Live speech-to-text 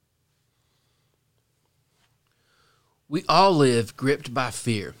We all live gripped by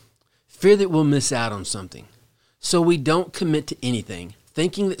fear that we'll miss out on something. So we don't commit to anything,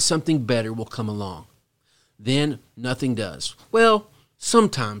 thinking that something better will come along. Then nothing does. Well,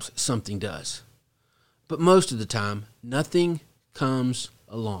 sometimes something does. But most of the time, nothing comes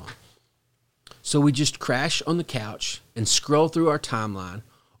along. So we just crash on the couch and scroll through our timeline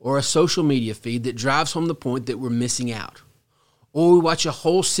or a social media feed that drives home the point that we're missing out. Or we watch a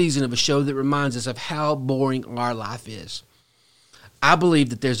whole season of a show that reminds us of how boring our life is. I believe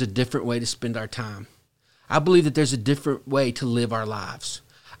that there's a different way to spend our time. I believe that there's a different way to live our lives.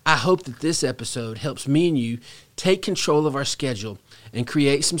 I hope that this episode helps me and you take control of our schedule and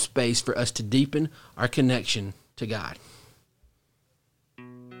create some space for us to deepen our connection to God.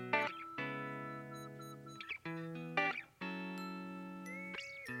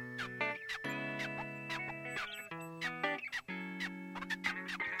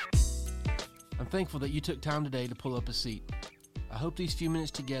 I'm thankful that you took time today to pull up a seat. I hope these few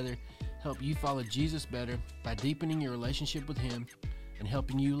minutes together help you follow Jesus better by deepening your relationship with Him and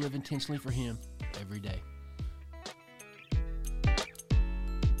helping you live intentionally for Him every day.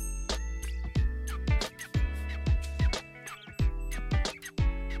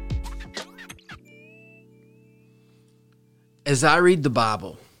 As I read the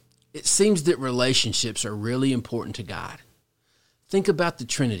Bible, it seems that relationships are really important to God. Think about the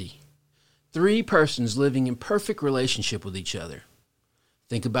Trinity. 3 persons living in perfect relationship with each other.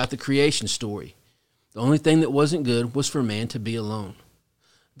 Think about the creation story. The only thing that wasn't good was for man to be alone.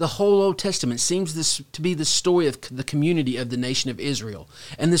 The whole Old Testament seems to be the story of the community of the nation of Israel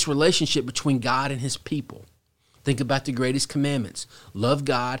and this relationship between God and His people. Think about the greatest commandments. Love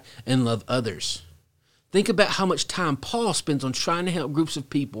God and love others. Think about how much time Paul spends on trying to help groups of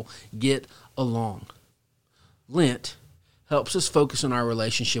people get along. Lent helps us focus on our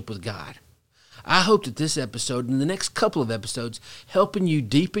relationship with God. I hope that this episode and the next couple of episodes helping you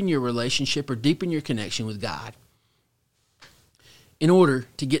deepen your relationship or deepen your connection with God. In order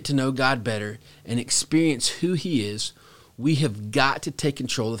to get to know God better and experience who He is, we have got to take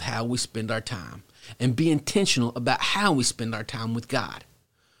control of how we spend our time and be intentional about how we spend our time with God.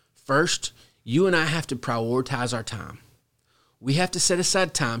 First, you and I have to prioritize our time. We have to set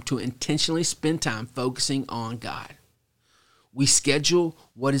aside time to intentionally spend time focusing on God. We schedule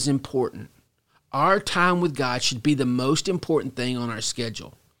what is important. Our time with God should be the most important thing on our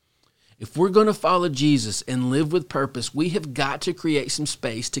schedule. If we're going to follow Jesus and live with purpose, we have got to create some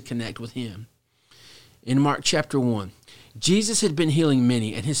space to connect with Him. In Mark chapter 1, Jesus had been healing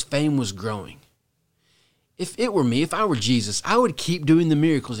many and His fame was growing. If it were me, if I were Jesus, I would keep doing the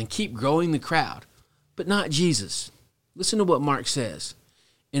miracles and keep growing the crowd, but not Jesus. Listen to what Mark says.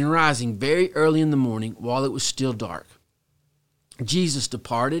 And rising very early in the morning while it was still dark, Jesus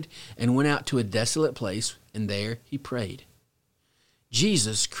departed and went out to a desolate place, and there He prayed.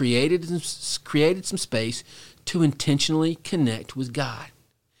 Jesus created some space to intentionally connect with God.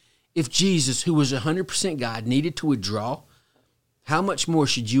 If Jesus, who was 100% God, needed to withdraw, how much more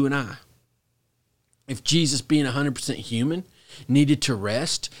should you and I? If Jesus, being 100% human, needed to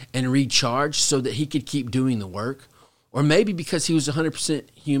rest and recharge so that He could keep doing the work, or maybe because He was 100%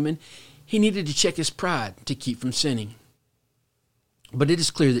 human, He needed to check His pride to keep from sinning. But it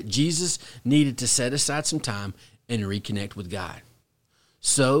is clear that Jesus needed to set aside some time and reconnect with God.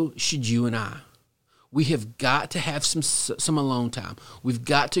 So should you and I. We have got to have some alone time. We've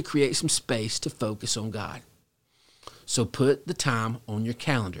got to create some space to focus on God. So put the time on your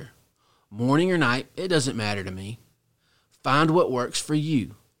calendar. Morning or night, it doesn't matter to me. Find what works for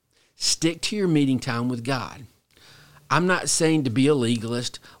you. Stick to your meeting time with God. I'm not saying to be a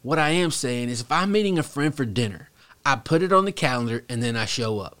legalist. What I am saying is if I'm meeting a friend for dinner, I put it on the calendar and then I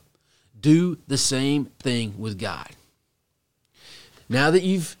show up. Do the same thing with God. Now that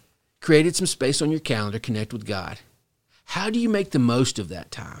you've created some space on your calendar, connect with God. How do you make the most of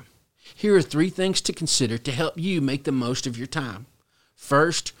that time? Here are 3 things to consider to help you make the most of your time.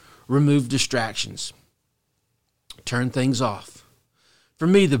 First, remove distractions. Turn things off. For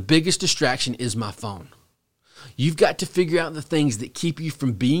me, the biggest distraction is my phone. You've got to figure out the things that keep you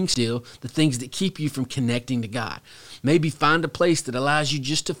from being still, the things that keep you from connecting to God. Maybe find a place that allows you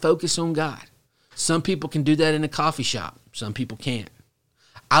just to focus on God. Some people can do that in a coffee shop. Some people can't.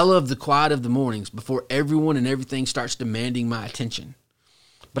 I love the quiet of the mornings before everyone and everything starts demanding my attention.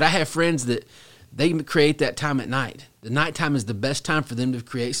 But I have friends that they create that time at night. The nighttime is the best time for them to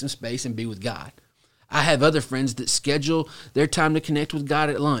create some space and be with God. I have other friends that schedule their time to connect with God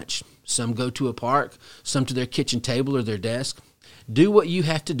at lunch. Some go to a park, some to their kitchen table or their desk. Do what you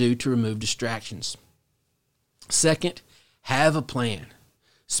have to do to remove distractions. Second, have a plan.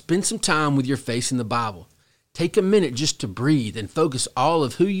 Spend some time with your face in the Bible. Take a minute just to breathe and focus all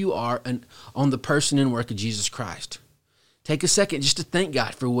of who you are on the person and work of Jesus Christ. Take a second just to thank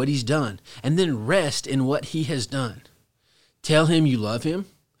God for what he's done, and then rest in what he has done. Tell him you love him.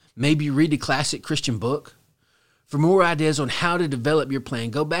 Maybe read a classic Christian book. For more ideas on how to develop your plan,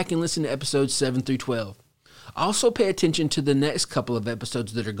 go back and listen to episodes 7 through 12. Also pay attention to the next couple of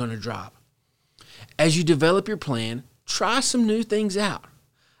episodes that are going to drop. As you develop your plan, try some new things out.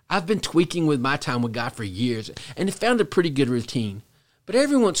 I've been tweaking with my time with God for years and have found a pretty good routine. But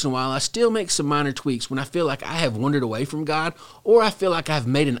every once in a while, I still make some minor tweaks when I feel like I have wandered away from God or I feel like I've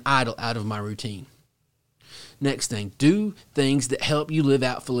made an idol out of my routine. Next thing, do things that help you live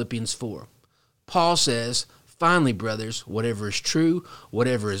out Philippians 4. Paul says, "Finally, brothers, whatever is true,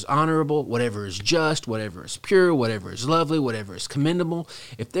 whatever is honorable, whatever is just, whatever is pure, whatever is lovely, whatever is commendable,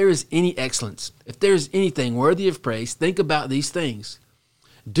 if there is any excellence, if there is anything worthy of praise, think about these things."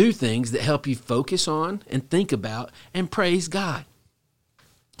 Do things that help you focus on and think about and praise God.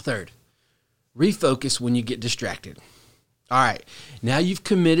 Third, refocus when you get distracted. All right, now you've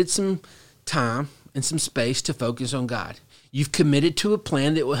committed some time and some space to focus on God. You've committed to a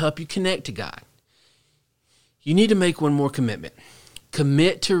plan that will help you connect to God. You need to make one more commitment.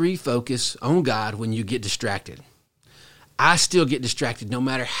 Commit to refocus on God when you get distracted. I still get distracted no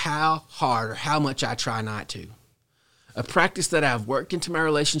matter how hard or how much I try not to. A practice that I've worked into my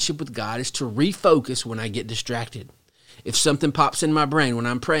relationship with God is to refocus when I get distracted. If something pops in my brain when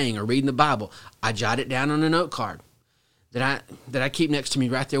I'm praying or reading the Bible, I jot it down on a note card that I keep next to me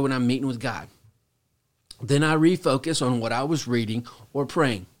right there when I'm meeting with God. Then I refocus on what I was reading or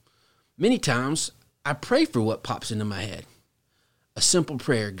praying. Many times, I pray for what pops into my head. A simple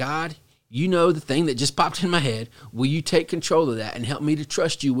prayer: God, you know the thing that just popped in my head. Will you take control of that and help me to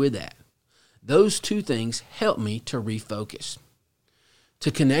trust you with that? Those two things help me to refocus. To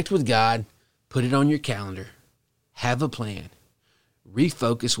connect with God, put it on your calendar. Have a plan.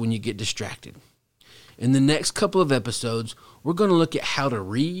 Refocus when you get distracted. In the next couple of episodes, we're going to look at how to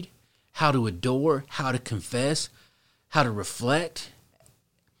read, how to adore, how to confess, how to reflect,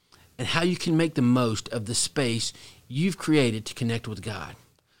 and how you can make the most of the space you've created to connect with God.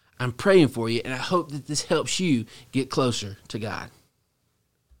 I'm praying for you, and I hope that this helps you get closer to God.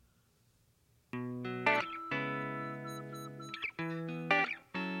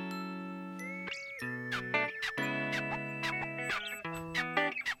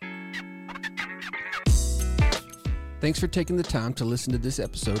 Thanks for taking the time to listen to this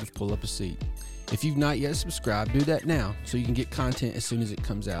episode of Pull Up a Seat. If you've not yet subscribed, do that now so you can get content as soon as it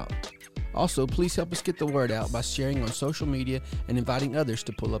comes out. Also, please help us get the word out by sharing on social media and inviting others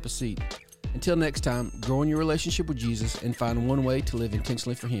to pull up a seat. Until next time, grow in your relationship with Jesus and find one way to live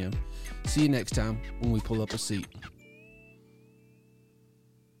intentionally for Him. See you next time when we pull up a seat.